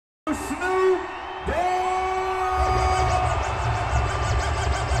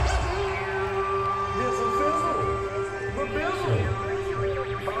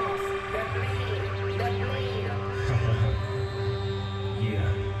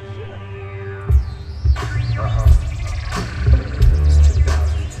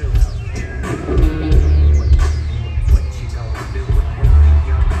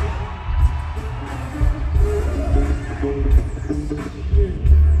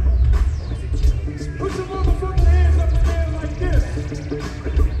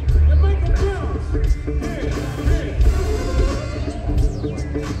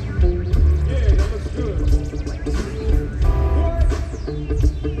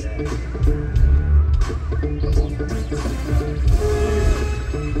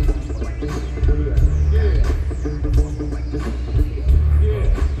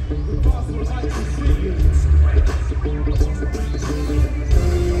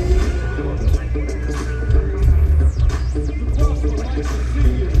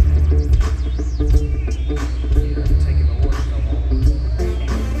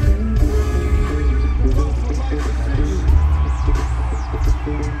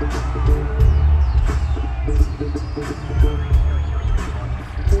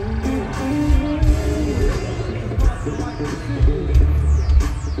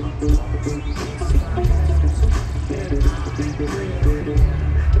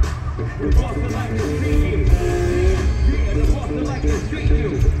The boss would like to see you. Yeah, the boss would like to see you.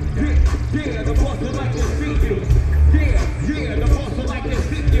 Yeah, the boss would like to see you. Yeah, the boss would like to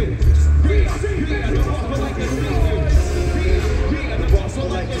see you. Yeah, the boss would like to see you. Yeah, the boss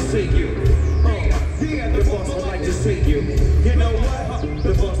would like to see you. Yeah, the boss would like to see you. You know what?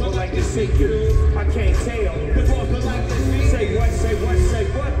 The boss would like to see you. I can't tell. The boss would like to see you. Say what, say what, say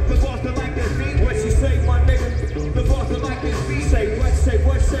what? The boss would like to see you. What you say, my nigga? The boss would like to see you. Say what, say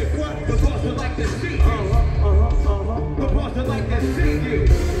what, say what? The boss would like to see you. The boss would like to see you.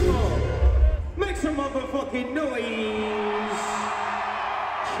 Make some motherfucking noise.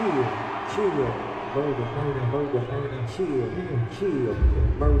 Chill, chill. Murder, murder, murder, murder, chill, chill,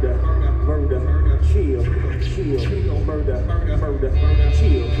 murder, murder, chill, chill, murder, murder, murder,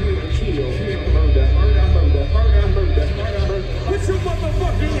 chill, chill, murder, murder, murder, murder, murder, murder. Put your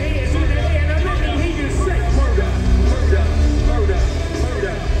motherfucking hands in the air and let me hear you say murder, murder, murder,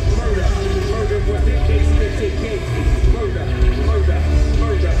 murder, murder, murder. What they case that they gave me, murder, murder,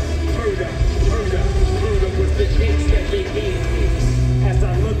 murder, murder, murder, murder. What's the case that they gave me? As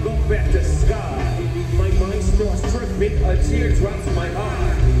I look up at the sky, my mind starts tripping, a tear drops my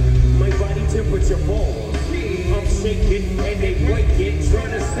eye. My body temperature falls. I'm shaking and they waking,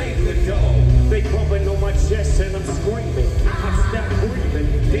 trying to save the dog. They pumping on my chest and I'm screaming. I stop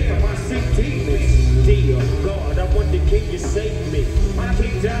breathing. Damn, I see demons. Dear God, I wonder, can you save me? I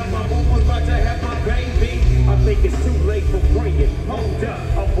came down, my mom was about to have my baby. I think it's too late for praying. Hold up,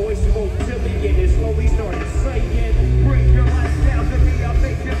 a voice spoke to me and it slowly started saying, bring your life down to me, I'll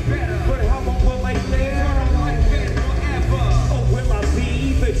make it better. But how long will I live? Our life is forever. Or will I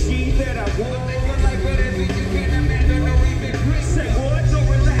be the G that I want? Will I better be? You can't imagine no even Chris. Say what? So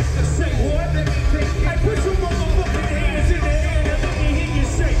relax to say what? Let me take it. I put your motherfucking hands in the air and let me hear you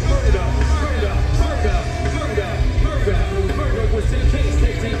say murder, murder, murder, murder, murder, murder was the case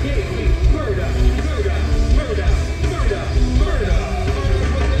that they gave me. Murder, murder, murder, murder, murder.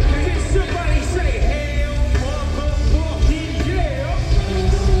 Can somebody say hell, motherfucking yeah?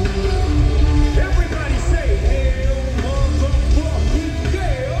 Everybody say hell, motherfucking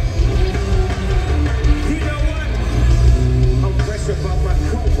yeah. You know what? I'm fresh about my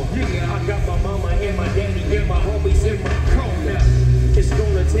coma. Yeah, I got my mama and my daddy and my homies in my corner. It's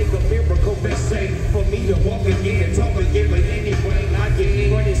gonna take a miracle, they say, for me to walk again, talk again. But anyway, I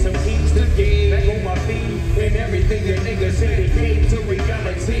get running some keys to get back on my feet. And everything the niggas said, it came to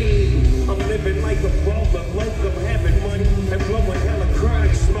reality. I'm living like a baller, bloke, I'm having money and blowing hella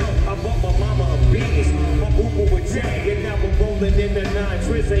crime smoke. I bought my mama a Benz, my boo-boo a Jag, and now I'm rolling in the 9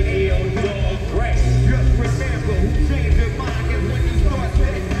 Triz AL dog crack. Just remember who changed your mind, and when you start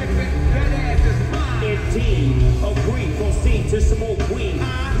saying that ass is mine. Indeed, agree, proceed to smoke weed.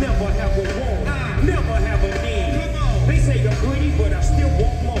 Never have a want, never have a need. They say I'm pretty, but I still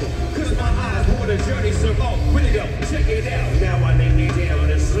want more. Cause my eyes want a journey so long. Put it up, check it out. Now I lay me down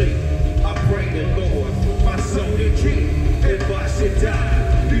to sleep. I pray the Lord, my soul to keep. If I should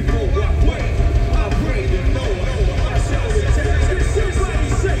die before I wake, I pray the Lord, my soul to take. Somebody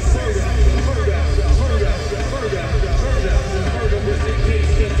say murder, murder, murder, murder, murder, murder was the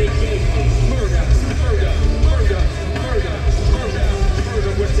case that they gave me. Murder, murder, murder, murder, murder,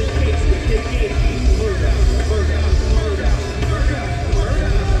 murder was the case that they gave me. Murder, murder, murder, murder, murder,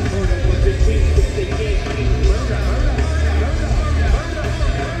 murder was the case that they gave me. Murder, murder, murder,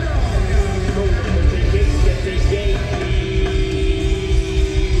 murder, murder was the case that they gave me.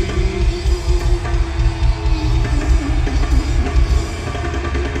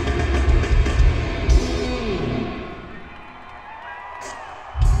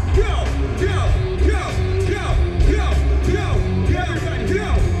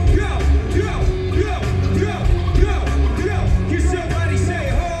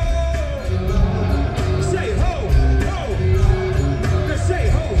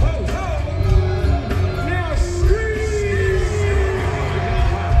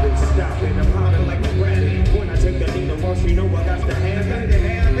 You know I got to have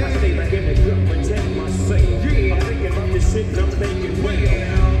it. I stay back in the club, protect myself. I'm thinking about this shit and I'm thinking, well,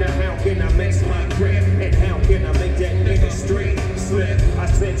 now how can I mess my grip? And how can I make that nigga straight slip? I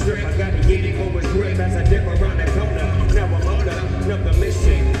said trip, I gotta get it for his grip as I dip around the corner. Now I'm on another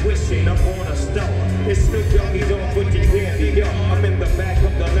mission, wishing I'm on a star. It's Snoop Dogg, with the candy, I'm in the back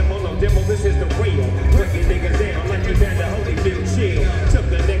of the limo, no demo, this is the real. Breaking niggas down like you had the Holyfield chill. Took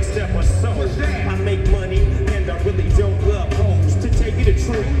the next step or so. I make money and I really don't love hoes. To take you the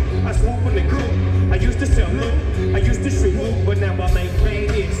truth, I swoop in the coop. I used to sell loot, I used to shoot loot, but now I make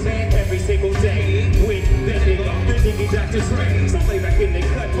payments every single day. With the nigga Dr. Dre. So lay back in the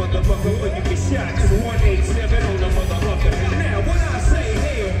cut, motherfucker, when you get shot. 187 on the motherfucker. Now when I say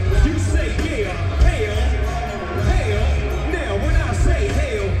hell, you say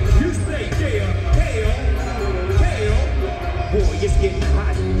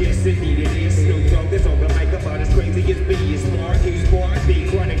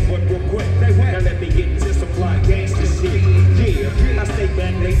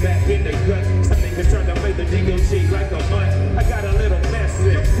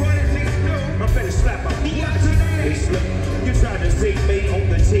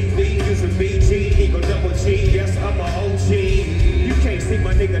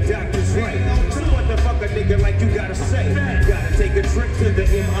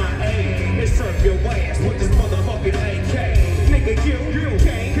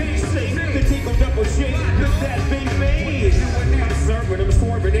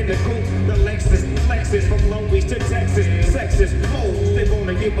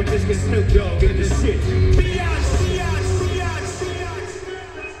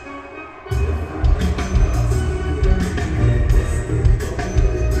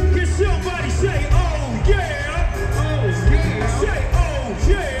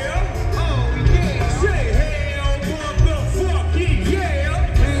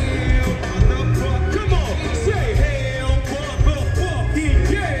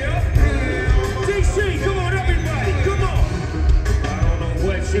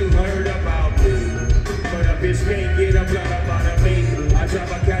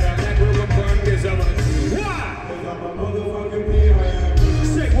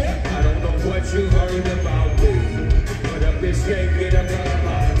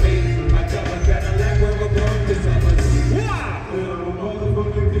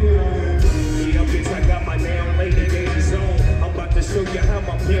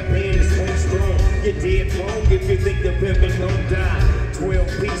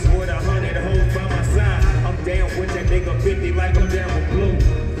down with blue.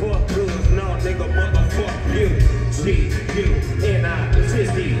 Fuck blues, no nigga, motherfuck you. G-U-N-I,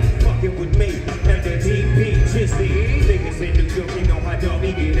 Shiznit, fucking with me. And the DP, Shiznit. Niggas in New York, you know how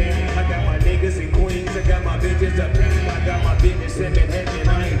doggy get in. I got my niggas in Queens, I got my bitches up in. I got my business in Manhattan,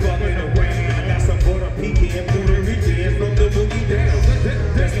 I ain't fucking around. I got some Puerto Rican and Puerto Rican from the boogie down.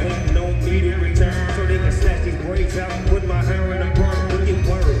 That's waiting on me to return, so they can snatch these braids out, put my hair in a burn. Looking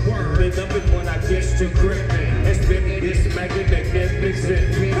word. Been up it when I get to grip and spit this magnetic Netflix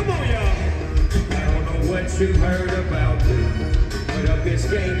and come on, y'all. I don't know what you heard about me, but a bitch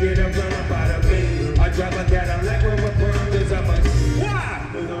can't get a run about a me. I drive a Cadillac with my burners, I'm a why?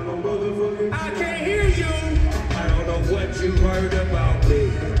 I can't hear you. I don't know what you heard about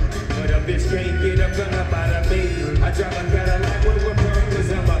me, but a bitch can't get a run about a me. I drive a Cadillac with my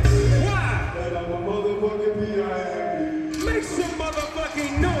burners, I'm a why? Make some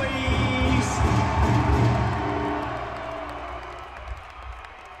motherfucking noise.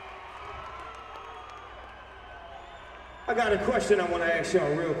 I got a question I want to ask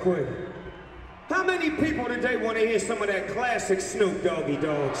y'all real quick. How many people today want to hear some of that classic Snoop Doggy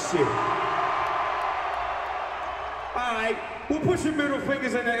Dogg shit? Alright, we'll put your middle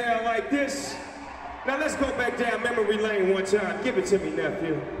fingers in the air like this. Now let's go back down memory lane one time. Give it to me,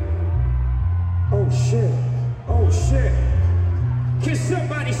 nephew. Oh shit, oh shit. Can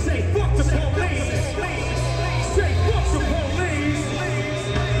somebody say fuck the police? Say fuck the police.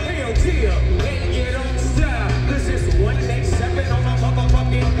 Hell yeah, and you don't stop. Cause it's 187 on a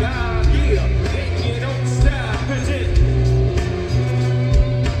motherfucking guy. Yeah, and you don't stop. Cause it's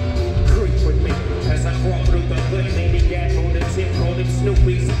creep with me as I crawl through the hood. Lady gat on the tip, call him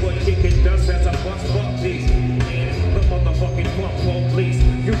Snoopy's. What kicking dust as I bust fuck these. And the motherfucking pump police.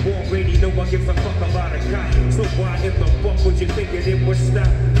 You already know I give a fuck about a cop. So why in the fuck would you think it would stop?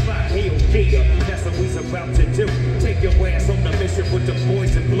 Fly, hell yeah, that's what we's about to do. Take your ass on the mission with the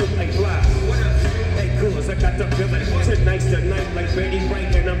boys in blue. Hey, fly. Hey, cuz, I got the feeling. Tonight's the night like Betty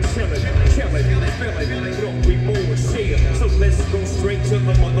Wright and I'm chillin', feeling. Don't be more shit. So let's go straight to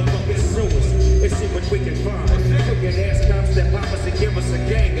the motherfucking source and see what we can find. Crooked ass cops that pop us and give us a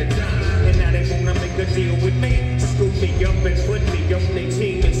gang of time. And now they wanna make a deal with me. Scoop me up and put me on their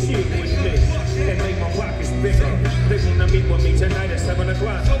team and shit with me. And make my pockets bigger. They wanna meet with me tonight at 7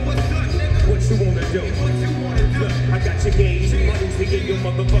 o'clock. What you wanna do? Look, I got your gauge, models to get your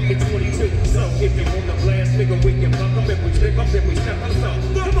motherfucking 22. So if you wanna blast, nigga, we can fuck up. If we stick up, then we step up. So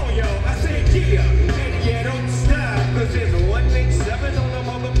come on, y'all, I said yeah, and yeah, don't stop. Cause there's 187 on the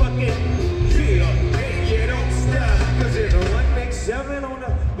motherfucking yeah, and yeah, don't stop. Cause there's 187 on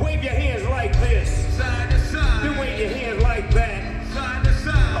the, wave your hands like this. Side to side. Then wave your hands like that. Side to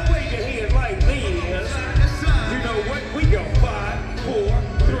side. Oh, wave your hands like this. Side to side. You know what? We go 5, 4,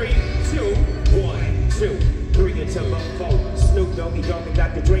 3, 2, 1, 2, 3 until the 4. Snoop Doggy Dogg and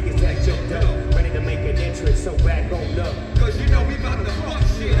Dr. Dre is at your door. Ready to make an entrance, so back on up. Cause you know we about to fuck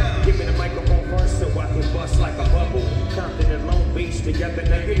shit up. Give me the microphone first so I can bust like a bubble. Compton and Long Beach together,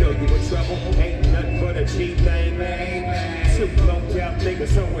 now you know you in trouble. Ain't nothing but a cheap thing, man. Two low-out niggas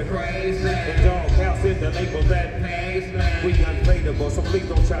so we're crazy. The doghouse is the label that pays, man. We unfadable, so please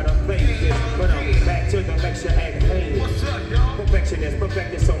don't try to fake this. But I'm back to the lecture at hand. What's up, y'all? Perfection is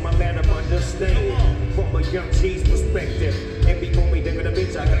perfected, so my man understand. From a young G's perspective. And before me digging a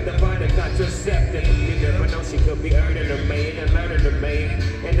bitch, I got to find a contraceptive. You never know she could be earning a man and learning a man.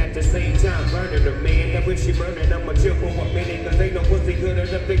 And at the same time, burning a man. And when she burning, I'ma chill for a minute. Cause ain't no pussy good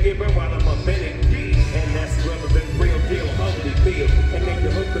enough to give her while I'm a minute. And that's relevant, real deal, holy feel. And then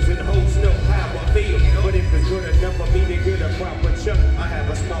the hookers and hoes know how I feel. But if it's good enough for me to get a proper chunk, I have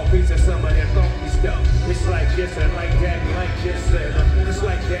a small piece of some of that funky stuff. It's like this and like that and like this and it's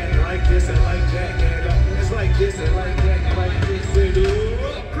like that and like this and like that and it's like this and like that and like this and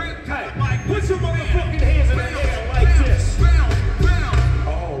hey, put your motherfucking hands in the air like this.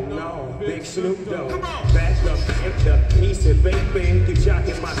 Oh no, big Snoop Dogg. Back up, empty up, he said, baby, you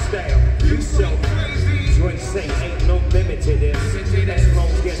jocking my style. You so crazy. Dre say ain't no limit to this. As long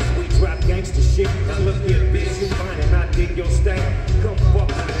as we drop gangster shit. Now look here, bitch, you fine and I dig your style. Come fuck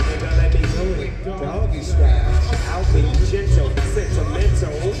with me, nigga, let me do it. Doggy style. I'll be gentle,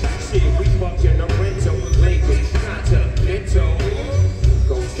 sentimental. Shit, we fucking a rental. Lincoln, continental.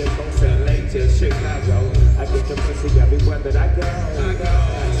 Coast to coast, LA to Chicago. I get the pussy everywhere that I go.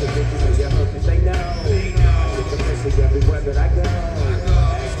 Ask the bitches in your hood cause they know. I get the pussy everywhere that I go.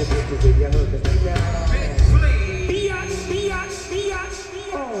 Ask the bitches in your hood cause they know. Biatch, biatch, biatch.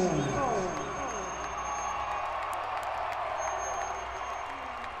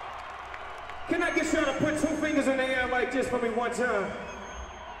 Can I get y'all to put 2 fingers in the air like this for me one time?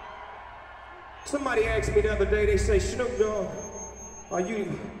 Somebody asked me the other day, they say, Snoop Dogg, Are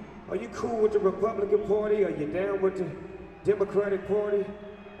you cool with the Republican Party? Are you down with the Democratic Party?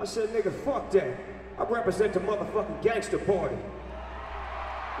 I said, nigga, fuck that. I represent the motherfucking Gangster Party.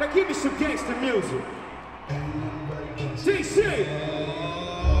 Now give me some gangster music. DC!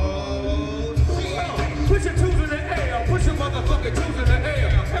 Put your tools in the air. Put your motherfucking tools in the air.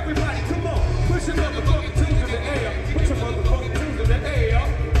 Everybody, come on. Put your motherfucking tools in the air. Put your motherfucking tools in the air.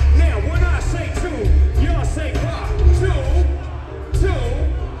 Now, when I say two, y'all say pop. Two.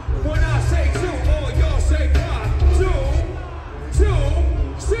 When I say two, all y'all say pop. Two.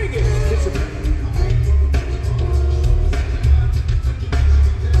 Sing it.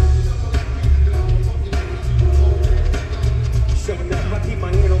 Showing up, I keep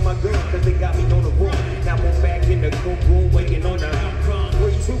my hand on my gun, cause they got me on the run. Now I'm back in the cool room, waiting on the outcome.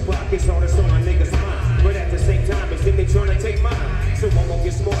 3 Tupac is all that's on a nigga's mind. But at the same time, it's them they trying to take mine. So I'm gonna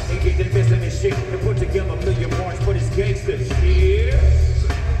get smart and get the best of this shit and put together a million parts for this gangster shit.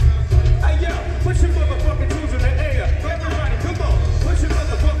 Hey yo, put your motherfucking tools in the air. Everybody, come on. Put your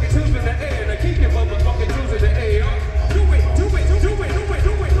motherfucking tools in the air. Now keep your motherfucking tools in the air. Do it.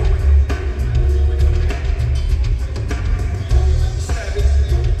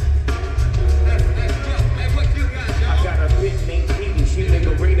 I got a bitch named Petey, she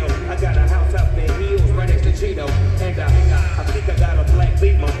nigga Reno. I got a house out in the hills right next to Chino. And I think I got a black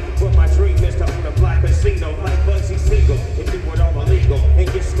Beamer. But my dream is to own a black casino like Bugsy Siegel and do it all illegal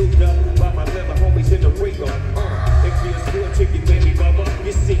and get scooped up by my little homies in the Regal. It feels good to you, baby mama.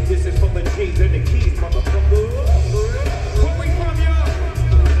 You see, this is for the G's and the keys, motherfucker. Where we from, y'all?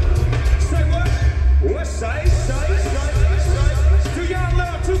 Say what? What side? Do y'all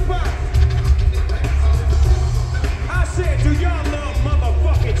love Tupac? I said, do y'all love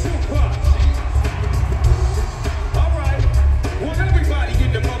motherfucking Tupac? All right. Want everybody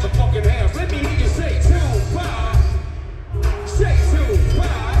in the motherfucking house. Let me hear you say Tupac. Say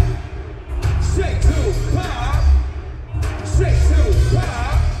Tupac. Say Tupac. Say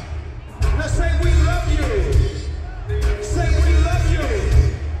Tupac. Now say we love you. Say we love you.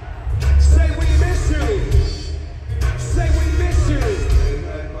 Say we miss you. Say we miss you.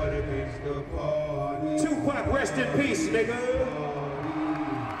 Tupac, rest in peace, nigga.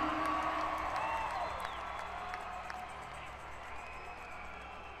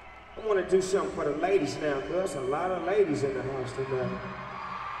 I want to do something for the ladies now, because there's a lot of ladies in the house tonight.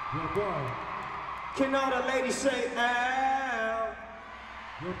 Can all the ladies say ow?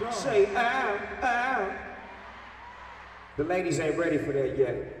 Say ow, ow. The ladies ain't ready for that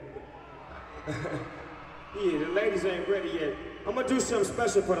yet. Yeah, the ladies ain't ready yet. I'm gonna do something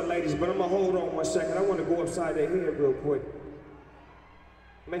special for the ladies, but I'm gonna hold on 1 second. I want to go upside their head real quick.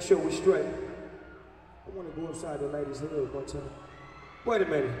 Make sure we're straight. I want to go upside the ladies' head one time. Wait a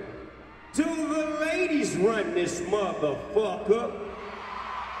minute. Do the ladies run this motherfucker?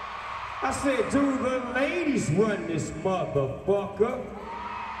 I said, do the ladies run this motherfucker?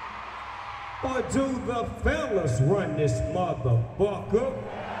 Or do the fellas run this motherfucker?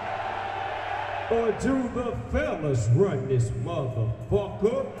 Or do the fellas run this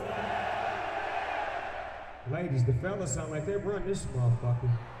motherfucker? Ladies, the fellas sound like they run this motherfucker.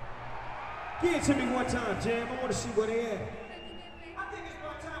 Give it to me one time, Jam. I want to see where they at.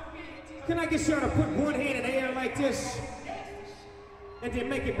 Can I get y'all to put one hand in the air like this? And then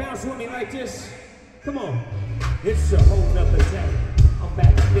make it bounce with me like this? Come on. It's a whole nother day. I'm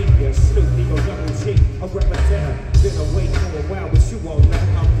back to be your Snoop Dogg double G. A representative. Been away for a while, but you won't know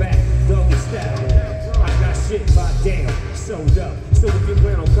I'm back. Doggy style. I got shit by damn. Sold up. So if you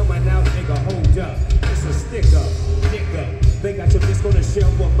plan on coming out, nigga, hold up. It's a stick up. Nigga. They got your disc on the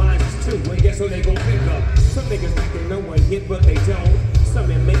shelf, but mine is too. And guess who they gon' pick up? Some niggas think they know one hit, but they don't. Some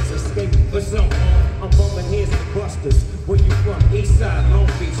inmates escape, but some I'm bumping heads with busters. Where you from? East Side, Long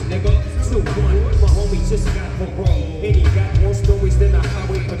Beach, nigga. 2-1. My homie just got parole. And he got more stories than a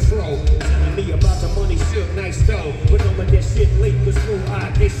highway patrol. Telling me about the money, shit, nice though. But don't let that shit leak, cause fool,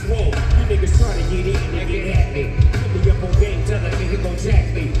 I get swole. You niggas try to get in and get at me. Put me up on game, telling me he gon'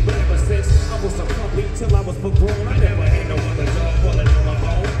 jack me. But ever since I was a puppy till I was full grown, I never had no other dog pulling on my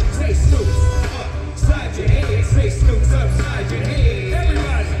bone. Say Snoops upside your head. Say Snoops upside your head.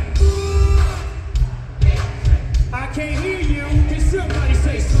 Everybody. I can't hear you. Can somebody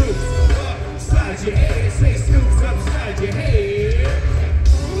say Snoops upside your head? Say Snoops upside your head.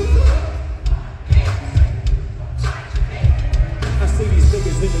 I see these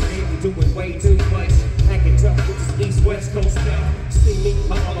niggas in the game doing way too much. Acting tough with this East-West Coast stuff. See me,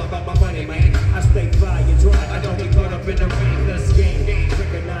 I'm all about my money, man. I stay fly and dry. I don't need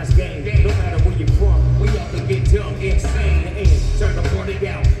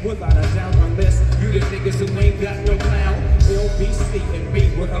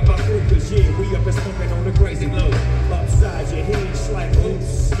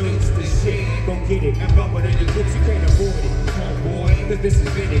get it. And bumping in the groups, you can't avoid it. Homeboy, cause this is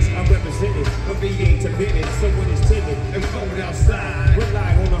vintage. I'm represented from V8 to vintage. So when it's tinted and going outside,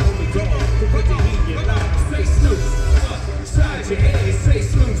 rely on the homie dog to put the heat in your life. Say Snoop, upside your head. Say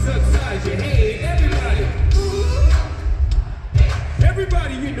Snoop's upside your head. Everybody.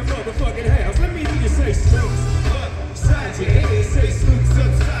 Everybody in the motherfucking house, let me hear you say Snoop's upside your head. Say Snoop's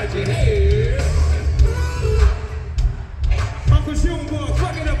upside your head. Uncle Junebug,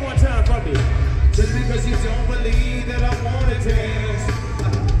 fuck it up one time for me. Just because you don't believe that I wanna dance,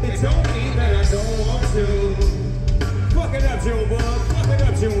 it don't mean that I don't want to. Fuck it up, Junebug, fuck it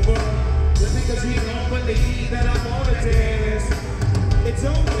up, Junebug. Just because you don't believe that I wanna dance, it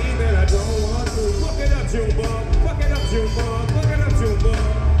don't mean that I don't want to. Fuck it up, Junebug, fuck it up, Junebug, fuck it up,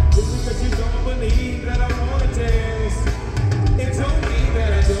 Junebug. Just because you don't believe that I wanna dance, it don't mean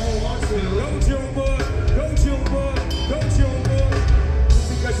that I don't want to. Go Junebug, go Junebug, go Junebug. Just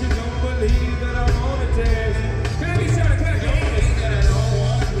because you don't believe that I wanna dance, can I get y'all to clap your hands? That I don't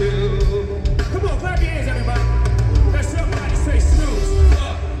want to. Come on, clap your hands, everybody. That's somebody say Snoop's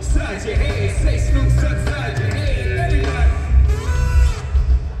upside your head. Say Snoop's upside your head. Everybody.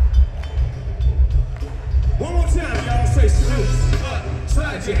 One more time, y'all. Say Snoop's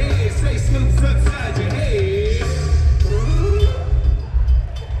upside your head. Say Snoop's upside your head.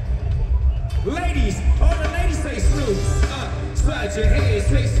 Ladies, all the ladies say Snoop's upside your head.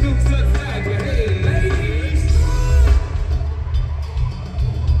 Say Snoop's upside your head. Ladies.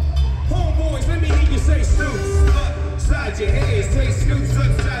 Homeboys, let me hear you say Snoop's upside your head. Say Snoop's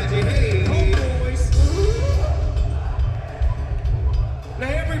upside your head. Homeboys. Now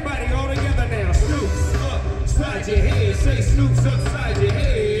everybody all together now. Snoop's upside your head. Say Snoop's upside your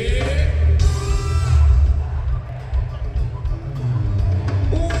head.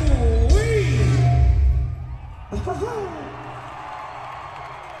 Ooh-wee.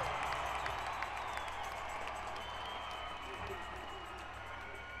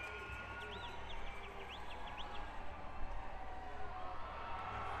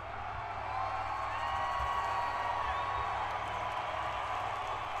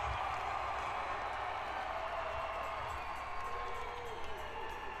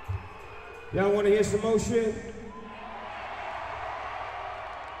 Y'all want to hear some more shit?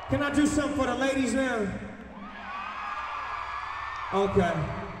 Can I do something for the ladies now? Okay.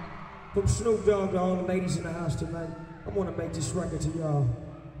 From Snoop Dogg to all the ladies in the house tonight, I want to make this record to y'all.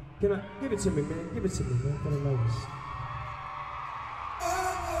 Can I? Give it to me, man. Give it to me, man, for the ladies.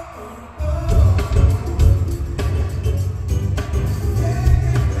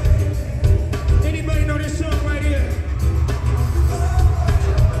 Anybody know this song right here?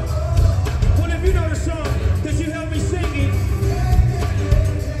 Well, if you know the song, could you help me sing it?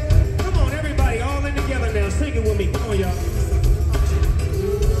 Come on, everybody, all in together now. Sing it with me. Come on, y'all.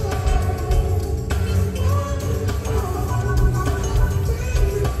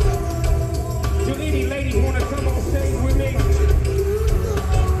 Do any ladies want to come on stage with me?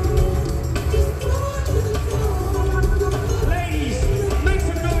 Ladies, make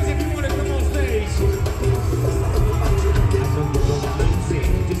some noise if you want to come on stage. I know you're going to lose it.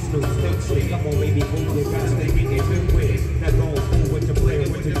 Just no Snoop shit. Come on, baby, move your guys, they get it good with. Now go fool with the player,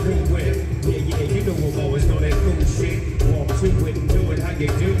 with the crew with. Yeah, you know I'm always on that cool shit. Walk to it and do it how you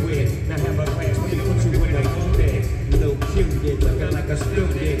do it. Now have a class when they put you in the mood there. Little cute, looking like a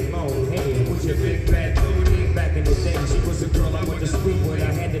student. Long hair with your big fat booty. Back in the day, she was a girl I went to school with.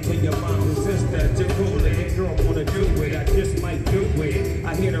 I had to tell your mom and sister to cool it. That girl wanna do it, I just might do it.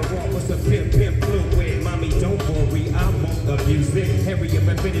 I hit her off with some pimp fluid. Mommy, don't worry, I won't abuse it. Hurry up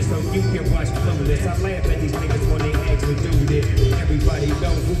and finish so you can watch Clueless. I laugh at these niggas when they actually do this. Everybody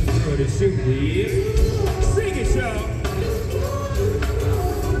know who's girl to shoot is. Sing it, y'all.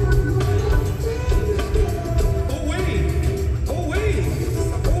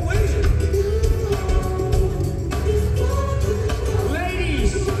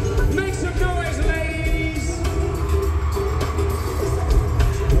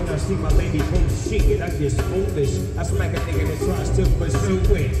 My baby boom shit, I get foolish. I smack a nigga that tries to pursue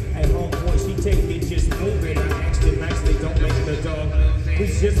it. Hey homeboy, she take it, just move it. I asked it nicely, don't make the dog lose it. We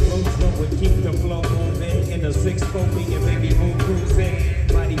just blow slow and keep the flow moving. In a 6-4, me and baby boom cruising.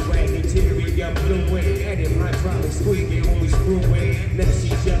 Body wagging, teary, I'm fluid. And in my hydraulic squeaking when we screwing. Now she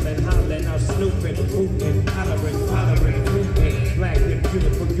yelling, hollering, I'm snooping, hooting, hollering, hooting. Black and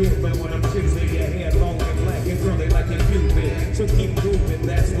beautiful, good, but when I'm choosing your hair long and black and curly like a Cupid. So keep moving,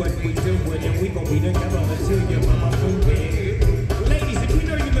 that's what we doing, and we gon' be together until your mama moving. Ladies, if you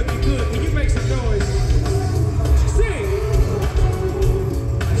know you're looking good, can you make some noise? Sing!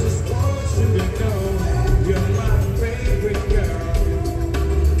 I just want you to know you're my favorite girl.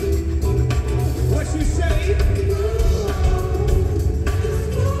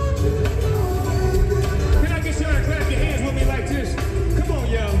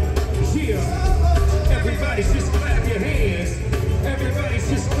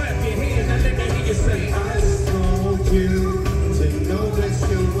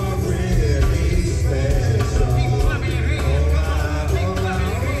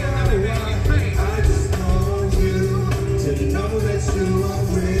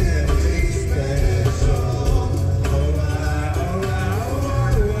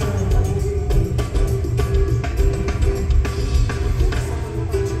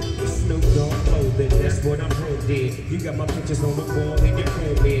 did. You got my pictures on the wall and your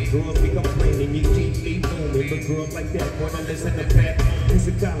phone in. Girls be complaining, you keep me booming. But girls like that wanna listen to Pat. Who's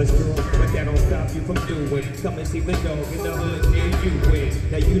a college girl, but that don't stop you from doing. Come and see the dog in the hood near you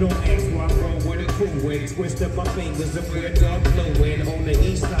with. Now you don't ask where I'm from, where the crew with. Twist up my fingers and where dog blowing. On the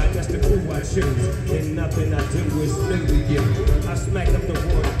east side, that's the crew I choose. And nothing I do is new to you. I smack up the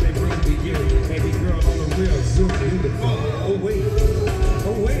water, they bring to you. Baby girl on the real, so beautiful. Oh wait,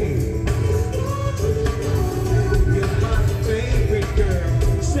 oh wait. You're my favorite girl.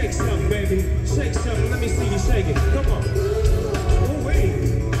 Shake something, baby. Shake something. Let me see you shake it. Come on. Oh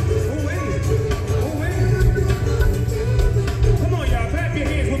wait. Oh wait. Oh wait. Come on, y'all. Clap your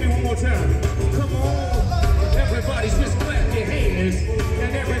hands with me one more time. Come on. Everybody just clap your hands.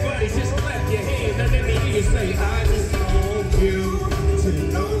 And everybody just clap your hands. And let me hear you say, I just want you to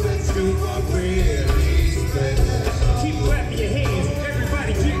know that you are really special. Keep clapping your hands.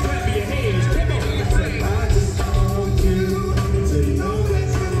 Everybody keep clapping your hands. Come on. Say, I just want you to know that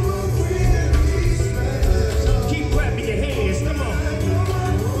you are really special. Keep clapping your hands. Come on. I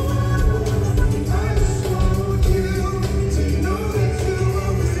just want you to know that you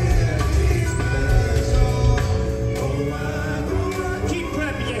are really special. Oh, keep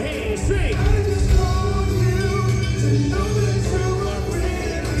clapping your hands. Sing. I just want you to know that you are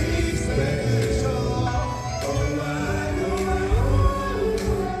really special.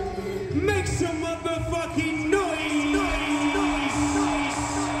 Make some motherfucking noise.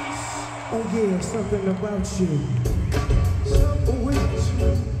 Oh yeah, something about you. Oh wait.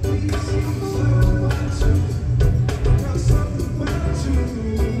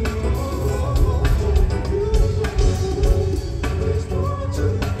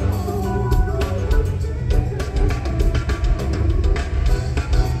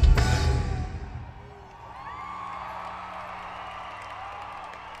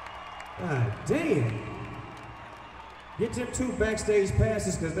 God damn. Get them 2 backstage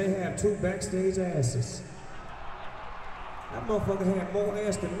passes because they have 2 backstage asses. That motherfucker had more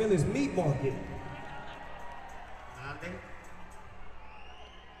ass than Miller's Meat Market.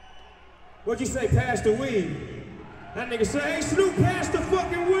 What'd you say, pass the weed? That nigga say, hey Snoop, pass the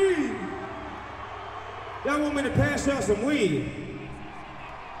fucking weed. Y'all want me to pass y'all some weed?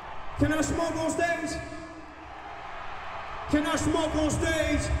 Can I smoke on stage? Can I smoke on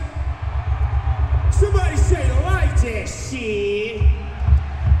stage? Somebody say like that shit.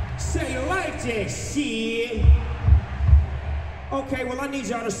 Say like that shit. Okay, well I need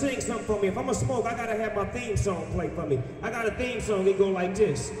y'all to sing something for me. If I'm gonna smoke, I gotta have my theme song play for me. I got a theme song, it go like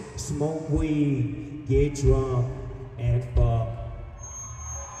this. Smoke weed, get drunk, and fuck.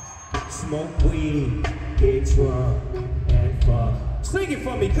 Smoke weed, get drunk, and fuck. Sing it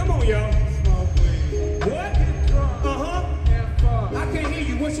for me, come on y'all. Smoke weed. What? Get drunk. Uh-huh. And fuck. I can't hear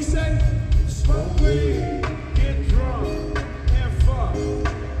you, what you say? Smoke weed, get drunk, and fuck.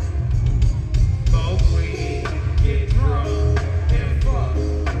 Smoke weed, get drunk, and fuck.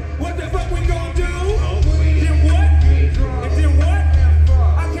 What the fuck we gonna do? Smoke weed, Then what? get drunk, And then what? and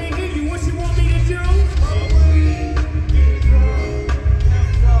fuck. I can't hear you, what you want me to do? Smoke weed, get drunk, and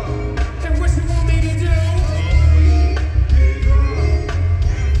fuck. And what you want me to do? Smoke weed, get drunk,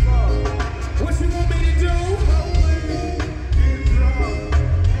 and fuck. What you want me to do?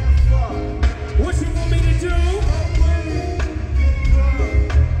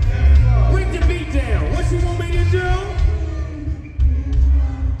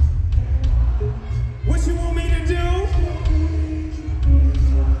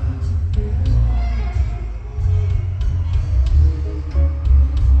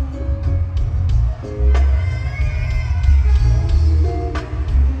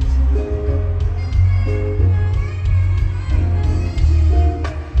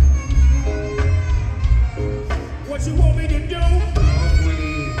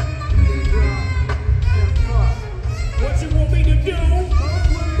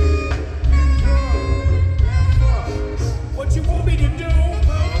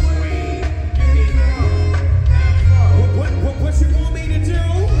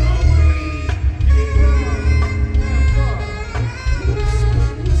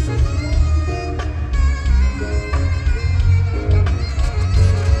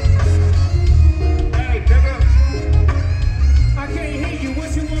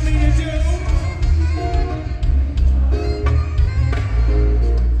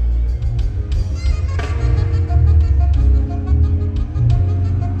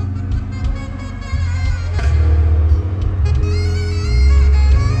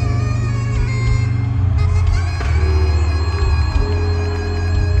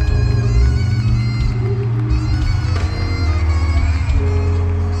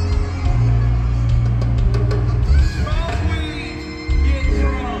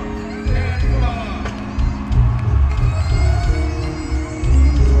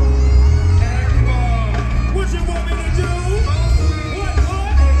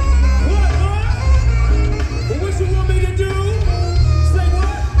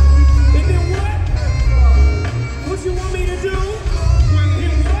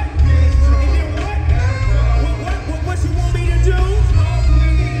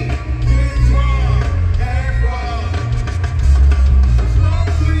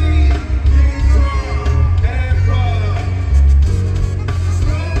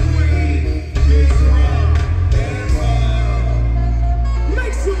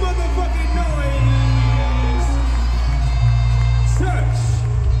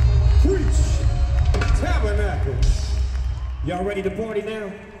 ready to party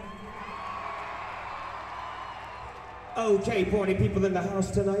now? Okay, party people in the house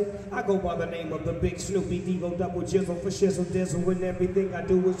tonight. I go by the name of the Big Snoopy Digo Double Jizzle for shizzle dizzle, and everything I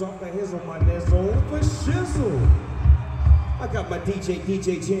do is off the hizzle, my nizzle for shizzle. I got my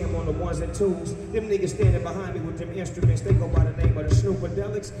DJ Jam on the ones and twos. Them niggas standing behind me with them instruments. They go by the name of the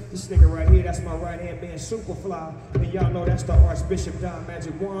Snoopadelics. This nigga right here, that's my right-hand man, Superfly. And y'all know that's the Archbishop Don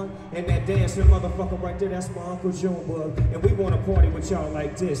Magic Wand. And that dancing motherfucker right there, that's my Uncle Junebug. And we want to party with y'all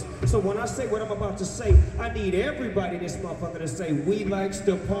like this. So when I say what I'm about to say, I need everybody in this motherfucker to say, we likes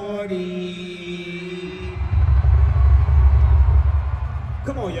to party.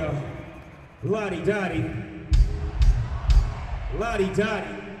 Come on, y'all. Lodi Dodi. Lodi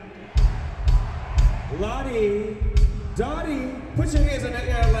Dodi. Lodi Dodi. Put your hands in the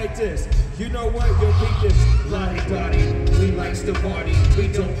air like this. You know what? You'll beat this. Lodi Dodi. We likes to party. We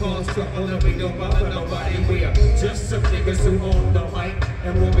don't cause trouble and we don't bother nobody. We are just some niggas who own the mic.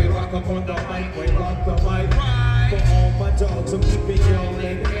 And when we rock up on the mic, we rock the mic. For all my dogs, I'm keeping y'all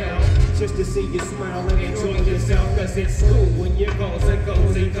in hell. Just to see you smile and enjoy yourself. Cause it's cool when your goals and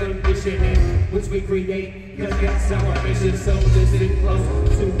goals in conditioning, which we create. Cause that's our mission, so listen close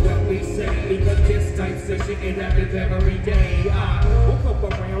to what we say. Because this type of shit, it happens every day. I woke up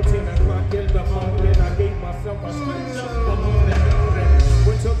around 10 o'clock in the morning. I gave myself a stretch up the morning.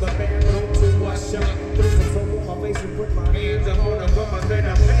 Went to the bathroom to wash up. Threw some soap on my face and put my hands up on the bumper. Then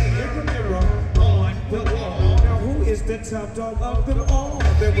I bang in the mirror on the wall. Now who is the top dog of them all?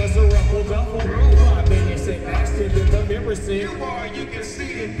 There was a ruffle duffle. 5 minutes and asked him in the mirror said, you are, you can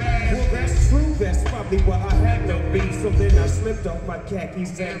see it back. Well, that's true, that's probably why I had to be. So then I slipped off my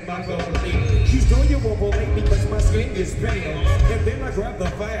khakis and my goalie. She's doing your wobble late because my skin is pale. And then I grabbed the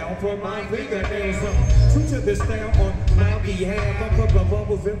file for my fingernails. True to the style on my behalf. I put the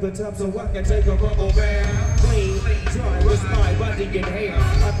bubbles in the tub so I can take a bubble bath. Clean, dry was my body and hair.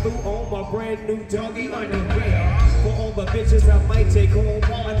 I threw on my brand new doggy underwear. For all the bitches I might take home.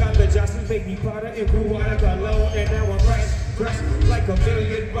 I got the Johnson Baby Potter and grew out of the loan. And now I'm fresh like a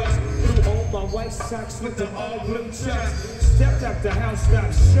million bucks. Threw on my white socks with the all blue chucks. Stepped out the house,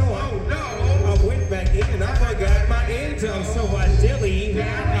 stopped showing. Oh no! I went back in, I forgot my endo. So I dilly,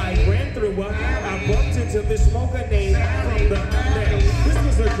 I ran through her. I bumped into this smoker named from the now. This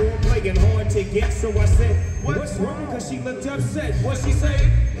was a girl playing hard to get. So I said, what's wrong? Cause she looked upset. What'd she say?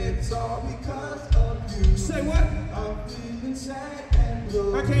 It's all because of you. Say what? I'm feeling sad and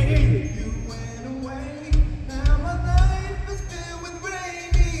blue. I can't hear you. You went away. Now my life is filled with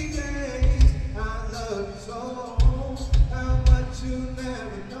rainy days. I love you so. How much you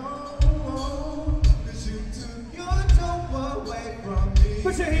never know. Cause you took your dope away from me.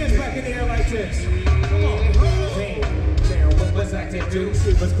 Put your hands back in the air like this. Come on. Damn, what was I to do?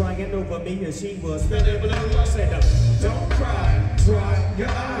 She was crying over me and she was feeling blue. I said, don't cry, dry your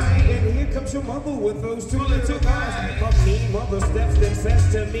eyes. And here comes your mother with those two little eyes. Her mean mother steps and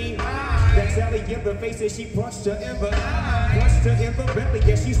says to me, that's Sally in the face and she punched her in the eye. Punched her in the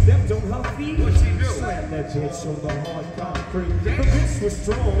belly and she stepped on her feet. What she do? Slammed that bitch on the hard concrete. The bitch was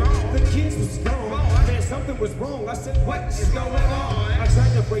strong, the kids was gone. Man, something was wrong. I said, what is going on? I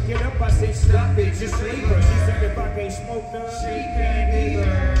tried to break it up, I said, stop it, just leave her. She said, if I can't smoke none, she can't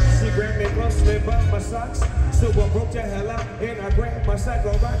either. She grabbed me closely by my socks, so I broke the hell out and I grabbed my sack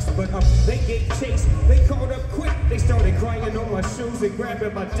of rocks. But they gave chase, they caught up quick. They started crying on my shoes and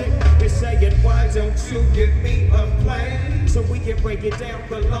grabbing my dick and saying, why don't you give me a plan so we can break it down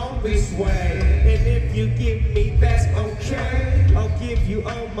the Long Beach way? And if you give me that's okay, I'll give you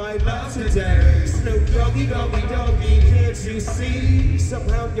all my love today. Snoop Doggy, Doggy, Doggy, can't you see?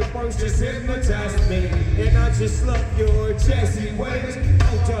 Somehow your first just hypnotized me, and I just love your jazzy ways.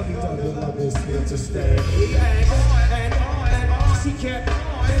 Oh, Doggy, Doggy, love is here to stay. And she kept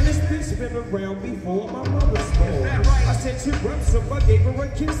on, and this bitch been around before my mother's born. I said, you rub, so I gave her a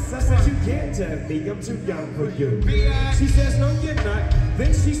kiss. I said, you can't have me, I'm too young for you. She says, no, you're not.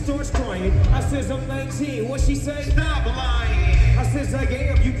 Then she starts crying. I says, I'm 19. What she say? Stop lying. I says, I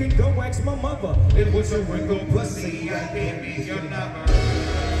am. You can go ask my mother. And what's your wrinkle pussy? I can't be your number.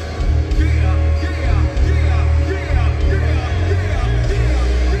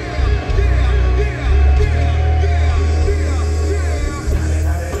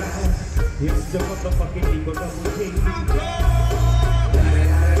 It's the motherfucking Eagle Double G. You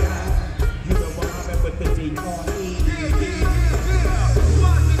know what happened with the D.R.E.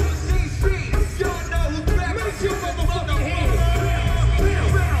 Y'all know who's back. Make your motherfucking hands.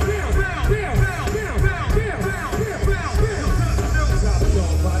 Top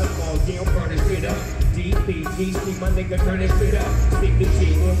dog, bottom ball, yeah, I'm burning shit up. DPG, see my nigga turn this shit up. CPG,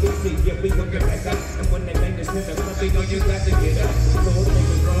 when we see, yeah, we gon' get back up. And when they make this in the club, they know you got to get up. Little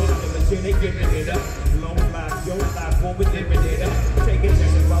niggas roll out of the shit, they giving it up. Long life, your life, what we living it up. Taking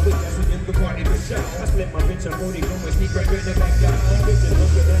chances while we dancing in the party to show. I slip my bitch a booty room and sneak right in the backyard. You bitches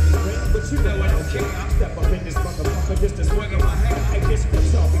looking at me great, but you know I don't care. I step up in this motherfucker just to swing in my hand. I guess for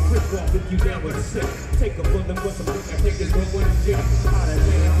talking quick walk if you down with a sip. Take a bullet with some thing, I take this one with a jig. Out of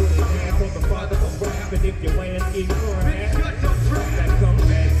there, put it down for the father of rap. And if you ain't eat for that, come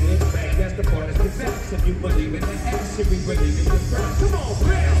back, get back. That's the part that's the facts. If you believe in the action, we believe in the facts. Come on,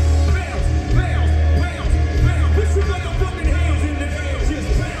 bounce, bounce, bounce, bounce, bounce. Put your motherfucking hands in the air. Just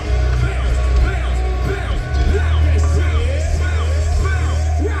bounce, bounce, bounce, bounce.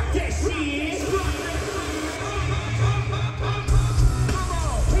 Rock that shit. Bounce, bounce. Rock that shit.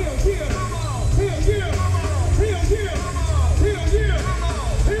 Hell yeah. Hell yeah. Hell yeah. Hell yeah.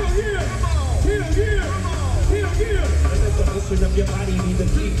 Hell yeah. Hell yeah. Hell yeah. Let the motion of your body be the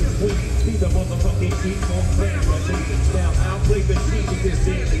key to sweet. Be the motherfucking key on family. Now I'll play the G with this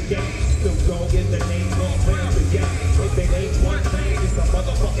daily game. Snoop Dogg in the name of family game. If it ain't one thing, it's a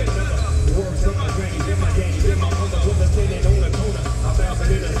motherfucking number. The words of my granny, then my daddy, then my mother was standing on the corner. I'm bouncing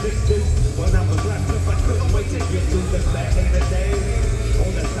in a 6'2". When I was locked up, I couldn't wait to get to the back in the day.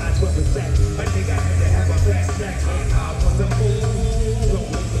 On the sides where it's back, I think I had to have a fast stack. And I was a fool. Don't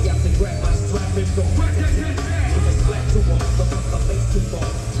make me have to grab my strap and go right to the with a slap to walk, the face to fall.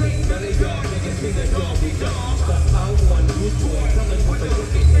 Ain't none of y'all niggas see the dog be dog. Cause I'm one good boy, coming with the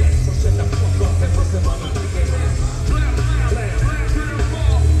wickedness. So shut the fuck up and listen on the wickedness. Blam, blam, blam to the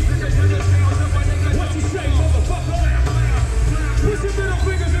ball. Listen to the sounds of my niggas. What you say, motherfucker? Put your middle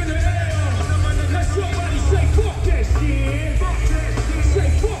fingers in the air. Let somebody say fuck that shit. Fuck that shit. Say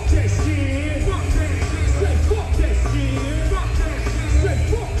fuck that shit. Fuck that shit. Say fuck that shit. Fuck that shit. Say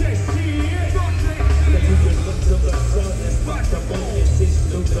fuck that shit. Fuck that shit. Then you just look to the sun and spot the moon. It's his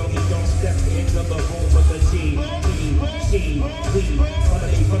Snoop Dogg, he don't step into the home of the G. Follow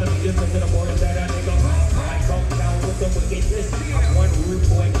me, listen to the words that I nigga. I come down with the wickedness. I'm one rude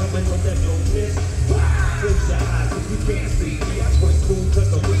boy coming with the dopeness. Close your eyes if you can't see me. I quit school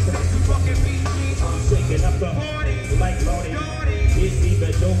cause the weakness. You fucking beat me. I'm shaking up the party like Lodi Dodi. It's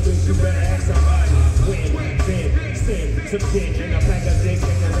even dope if you better ask somebody. Win, then, send some shit in a pack of dicks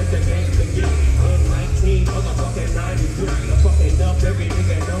and then let the game begin. In 19, motherfucking 93. I fucking up every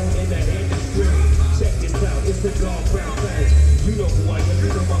nigga known in the industry. Check this out, it's the dog brown thing. You know who I am,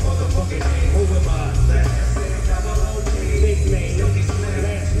 you know my motherfucking name. Who am I? Nickname,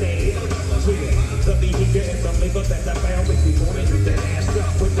 last name. Yeah, the behavior and the labor that I found with me. Going to the ass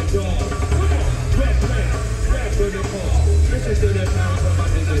up with the dog. Come on, grab to the ball. Listen to the sounds of my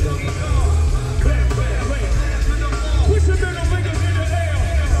niggas on the dog. Put your middle fingers in the air.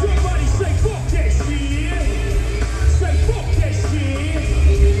 Somebody say fuck that shit. Say fuck that shit.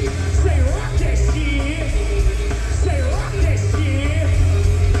 Say rock that shit. Say rock that shit.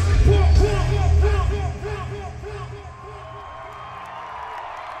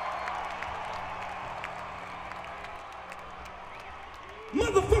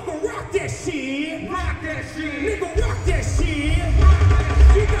 Motherfucker, rock that shit. Rock that shit. Nigga, rock that shit.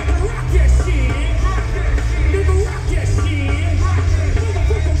 You got to rock that shit. Nigga, rock that shit.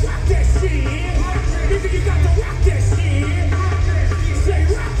 Motherfucker, rock that shit. Nigga, you got to rock that shit. Say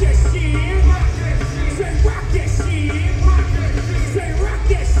rock that shit. Say rock that shit. Say rock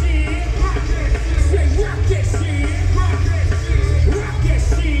that shit. Say rock that shit. Rock that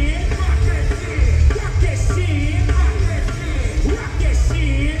shit. Rock that shit. Rock that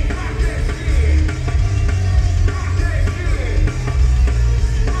shit.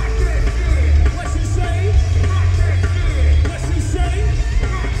 What she say? What she say?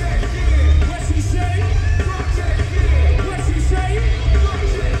 What she say? What she say?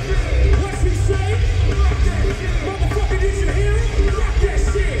 What she say? Motherfucker, did you hear it? Rock that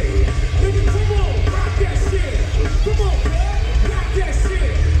shit. Nigga, come on, rock that shit. Come on, bro. Rock that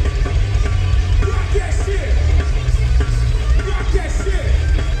shit. Rock that shit. Rock that shit.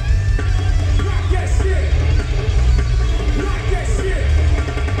 Rock that shit. Rock that shit.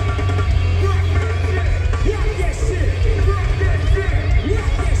 Rock that shit. Rock that shit.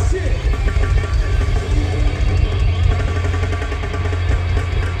 Rock that shit.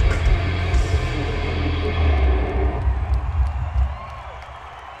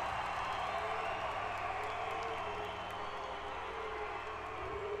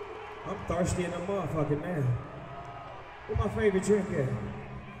 I'm thirsty in the motherfucking man. Where my favorite drink at?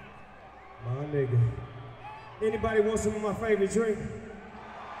 My nigga. Anybody want some of my favorite drink?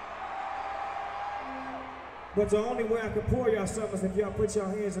 But the only way I can pour y'all something is if y'all put your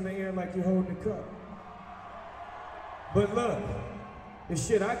hands in the air like you holding the cup. But look, the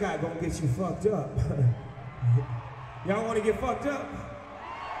shit I got gonna get you fucked up. Y'all want to get fucked up?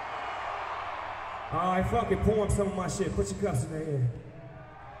 All right, fuck it, pour 'em some of my shit. Put your cups in their air.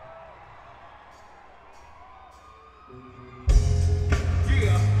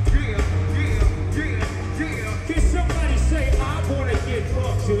 Can somebody say, I wanna get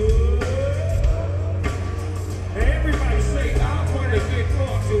fucked up? Everybody say, I wanna get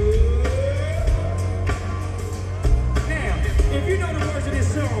fucked up. Now, if you know the words of this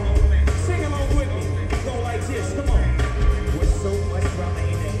song, sing along with me. Go like this, come on. With so much drama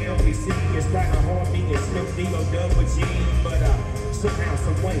in the LBC, it's kinda hard being Snoop Dogg, but somehow,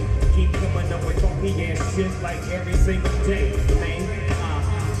 some way, keep coming up with funky ass shit like every single day, man.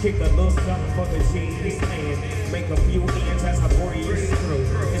 Kick a little something for the G's and make a few ends as I breeze through.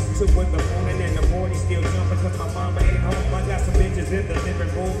 It's 2 in the morning and the boy still jumping cause my mama ain't home. I got some bitches in the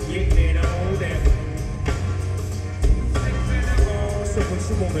living room getting it on that. So what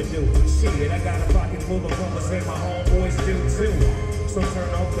you wanna do? Shit, I got a pocket full of rubbers and my homeboys do too. So turn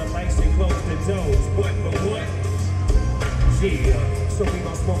off the lights and close the doors. But what? Yeah, so we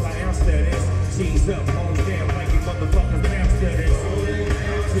gon' smoke an ounce of this. Cheese up, hoes down like you motherfuckers bounce to this.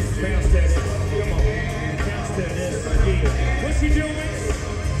 Just bounce to this. Come on, bounce to this. Yeah, what she doing?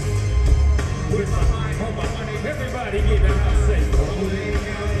 With my money. Everybody get in the house, say, smoking,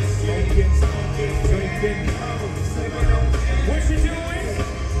 drinking. What she doing?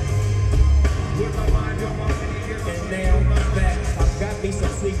 With my mind on my money. And now that I've got me some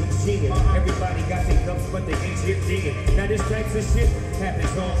single gin. Everybody got their cups, but they ain't shit in. Now this types of shit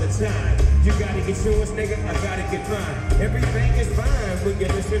happens all the time. You gotta get yours, nigga, I gotta get mine. Everything is fine when you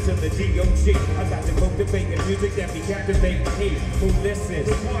listen to the D.O.G. I got the motivating music that be captivating me. Who listens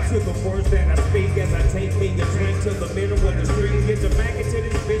to the words that I speak as I take me a drink to the middle of the street. Get the back into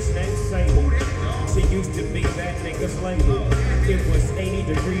this bitch named Sadie. She used to be that nigga's lady. It was 80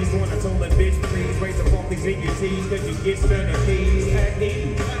 degrees when I told that bitch, please raise the funkies in your teeth, cause you get stunned at these at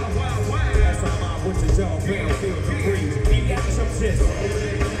ease. That's a mom with the dog, pound, feel the breeze. He got some shit.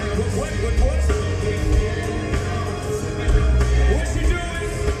 What? What she doing?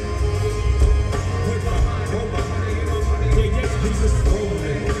 With my Jesus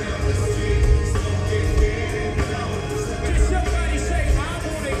rolling. Can somebody say, I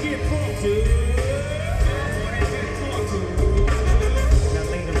wanna get fucked up? Now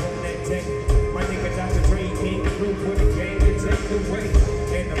later on that day, my nigga Dr. Dre came through with a gang to take away.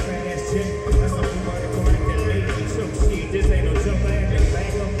 And the fat ass chick, that's what you wanna correct that lady. So shit, this ain't no joke, I had to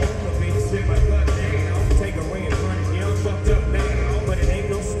back up on the bitch, sit my butt down. Take away in front of you, I'm fucked up now. But it ain't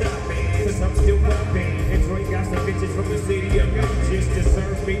no stopping, cause I'm still bumping. And Dre got some bitches from the city of just to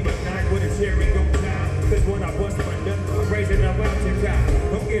serve me, but not with a cherry gon' die. Cause when I bust my nut, I'm raising up out to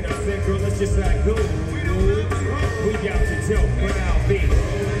God. Don't get upset, girl, let's just like go. We out to joke, but I'll be.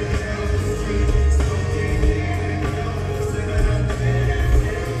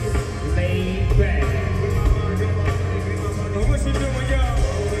 Laid back. Now what you doing, y'all?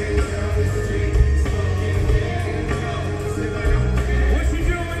 What you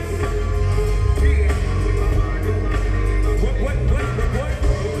doing? What?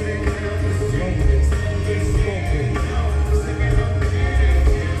 Smoking.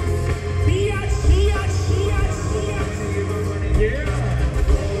 Yeah.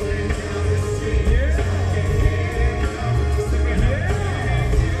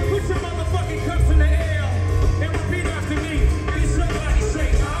 Put your motherfucking cups in the air and repeat after me. Can somebody say,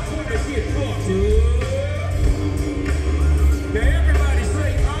 I wanna get fucked up? Now everybody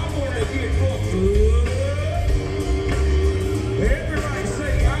say, I wanna get fucked up. Everybody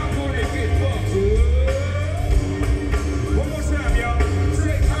say, I wanna get fucked up. One more time, y'all.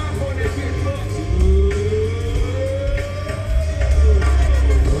 Say, I wanna get fucked up.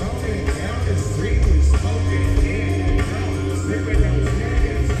 Rolling down the street, we smoking in, sipping on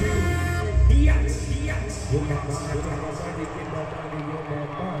Shiznit. Yes. You got my money, get my money, get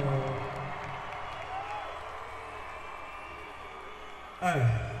my money. Hey,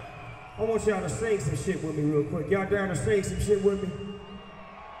 I want y'all to sing some shit with me real quick. Y'all down to sing some shit with me?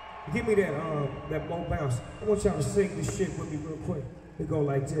 Give me that more bounce. I want y'all to sing this shit with me real quick. It go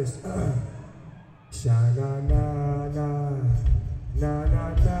like this. Sha na na na, na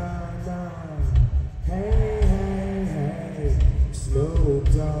na na na. Hey, Snoop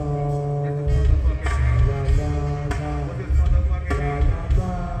Dogg. Na na na, na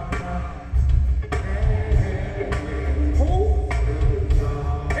na na. Who?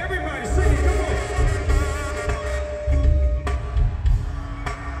 Everybody sing it, come on.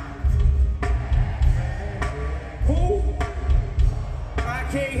 Who? I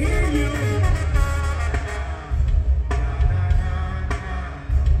can't hear you.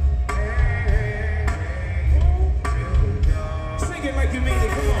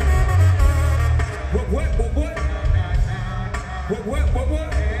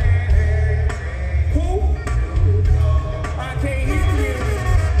 What? Who? I can't hear you.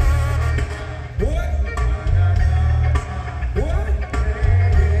 What?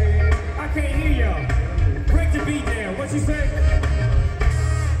 I can't hear y'all. Break the beat down. What you say?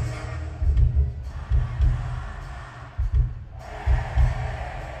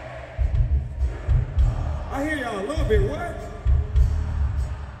 I hear y'all a little bit. What?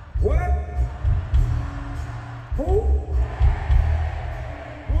 What? Who?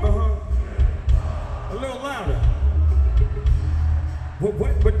 A little louder. What?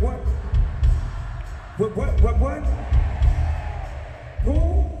 What? Who?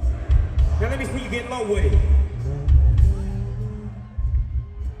 Now let me see you get low with it.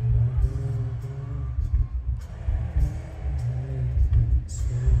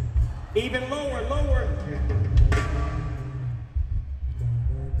 Even lower.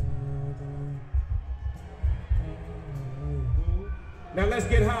 Now let's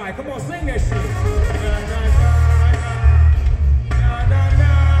get high. Come on, sing that shit.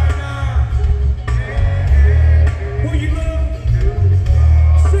 Who you love?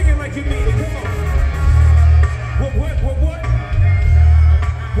 Sing it like you mean it. Come on. What?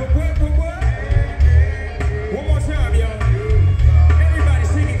 One more time, y'all. Everybody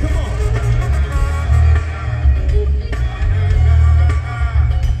sing it. Come on.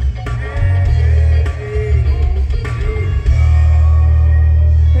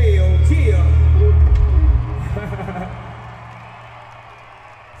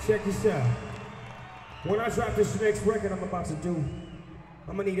 Check this out. When I drop this next record I'm about to do,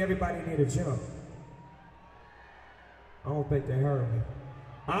 I'm gonna need everybody in here to jump. I don't think they heard me.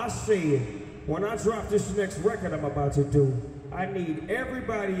 I said, when I drop this next record I'm about to do, I need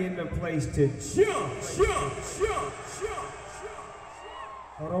everybody in the place to jump.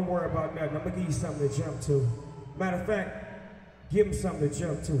 Oh, don't worry about nothing. I'm gonna give you something to jump to. Matter of fact, give them something to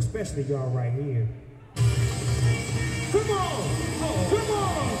jump to, especially y'all right here. Come on!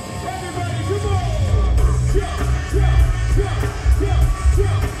 Everybody, come on! Jump!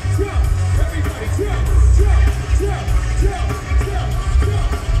 Everybody, jump!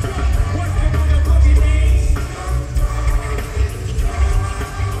 What's the motherfucking name?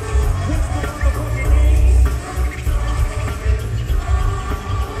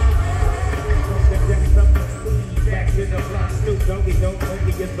 Back to the block, Snoop Dogg, don't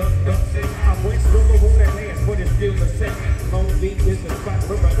get your luck up. I went solo on that dance, but it's still the same. Long Beach is the spot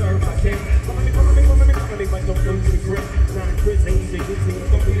where I serve my cake. Come on, but don't lose regret. Not prison, easy,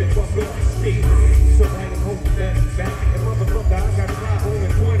 don't be the fuck up. Steve, so I ain't home that back. And motherfucker, I got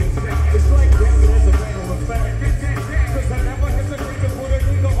 520 cents. It's like that, but that's a matter of fact. Cause I never hesitate to put a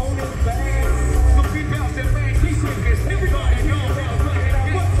nigga on his back. So keep out that man, he said this. Everybody know that.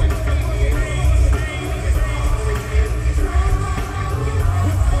 What's the motherfucking name?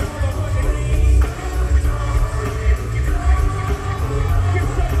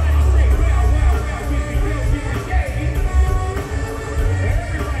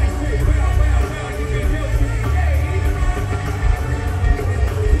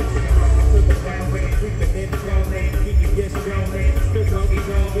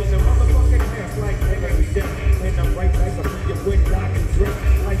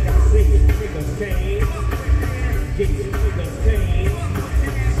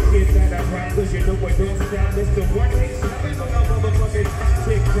 Cause you know what don't stop, it's the 187 on a motherfucking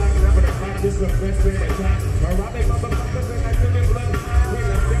TikTok. And I'm gonna pop this the best way to top. Or robbing motherfuckers and I do the blood. When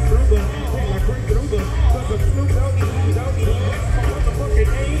I step through the, when I break through the, cause I'm Snoop Doggy, what's my motherfucking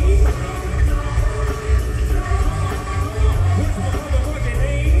name? What's my motherfucking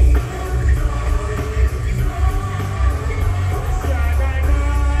name? Sha Na Na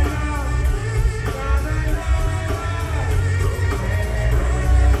Na.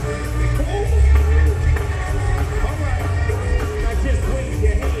 Alright, now just wave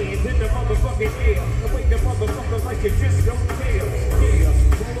your hands in the motherfucking air.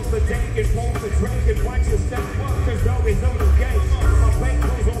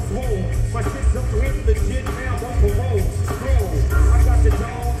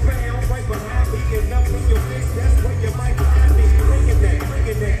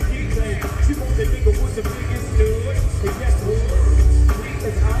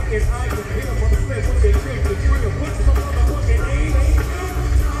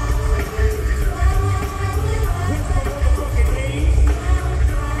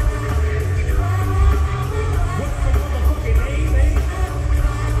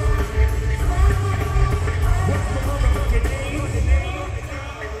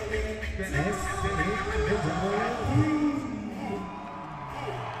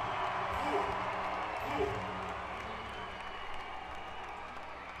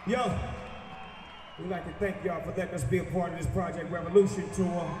 Yo, we'd like to thank y'all for letting us be a part of this Project Revolution tour.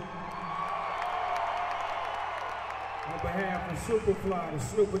 On behalf of Superfly, the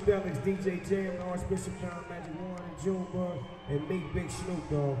Snooperdelics, DJ Jam, the Archbishop John Magic Warren, and Junebug, and me, Big Snoop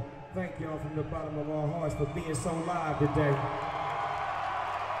Dogg, thank y'all from the bottom of our hearts for being so live today.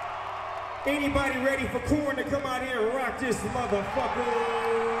 Anybody ready for Korn to come out here and rock this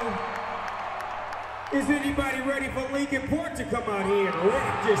motherfucker? Is anybody ready for Linkin Park to come out here and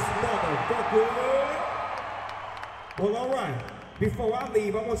rock this motherfucker? Well, all right. Before I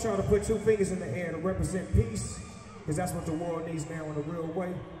leave, I want y'all to put two fingers in the air to represent peace, because that's what the world needs now in a real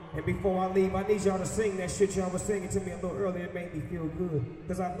way. And before I leave, I need y'all to sing that shit y'all was singing to me a little earlier. It made me feel good,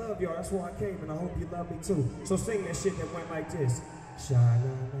 because I love y'all. That's why I came, and I hope you love me too. So sing that shit that went like this. Sha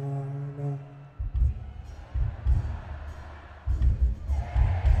Na Na Na.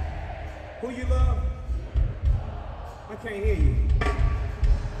 Who you love? I can't hear you.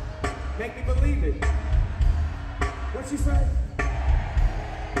 Make me believe it. What you say?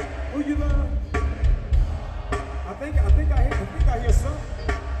 Who you love? I think I hear something.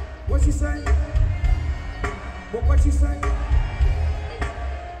 What you say? What you say?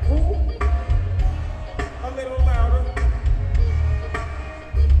 Who? A little louder.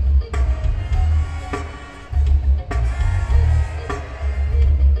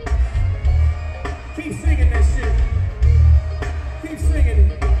 Keep singing that shit. Keep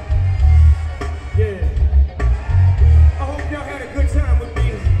singing it. Yeah. I hope y'all had a good time with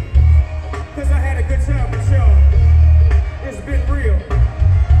me, because I had a good time with y'all. It's been real.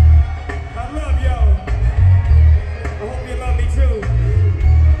 I love y'all. I hope you love me too.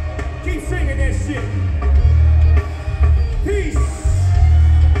 Keep singing that shit. Peace.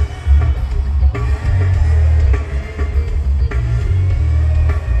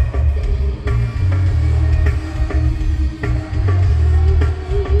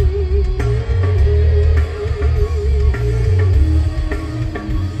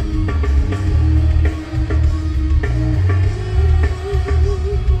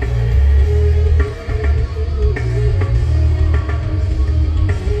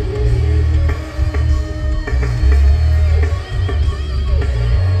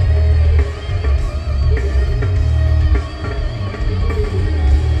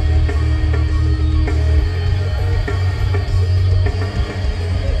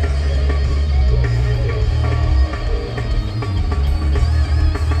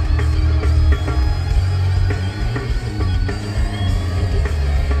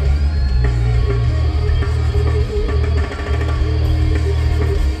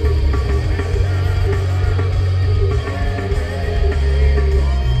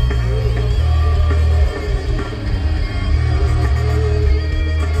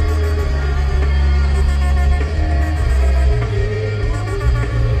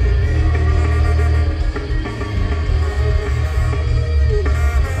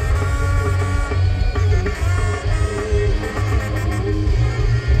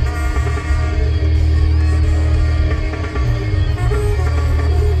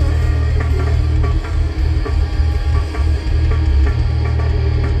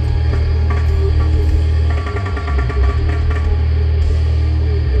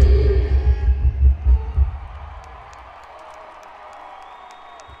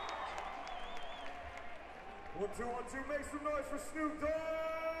 One, two, make some noise for Snoop Dogg!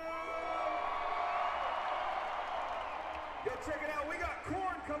 Yo, check it out, we got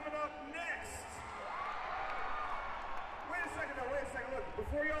Korn coming up next! Wait a second, look,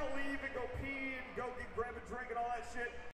 before y'all leave and go pee and go grab a drink and all that shit,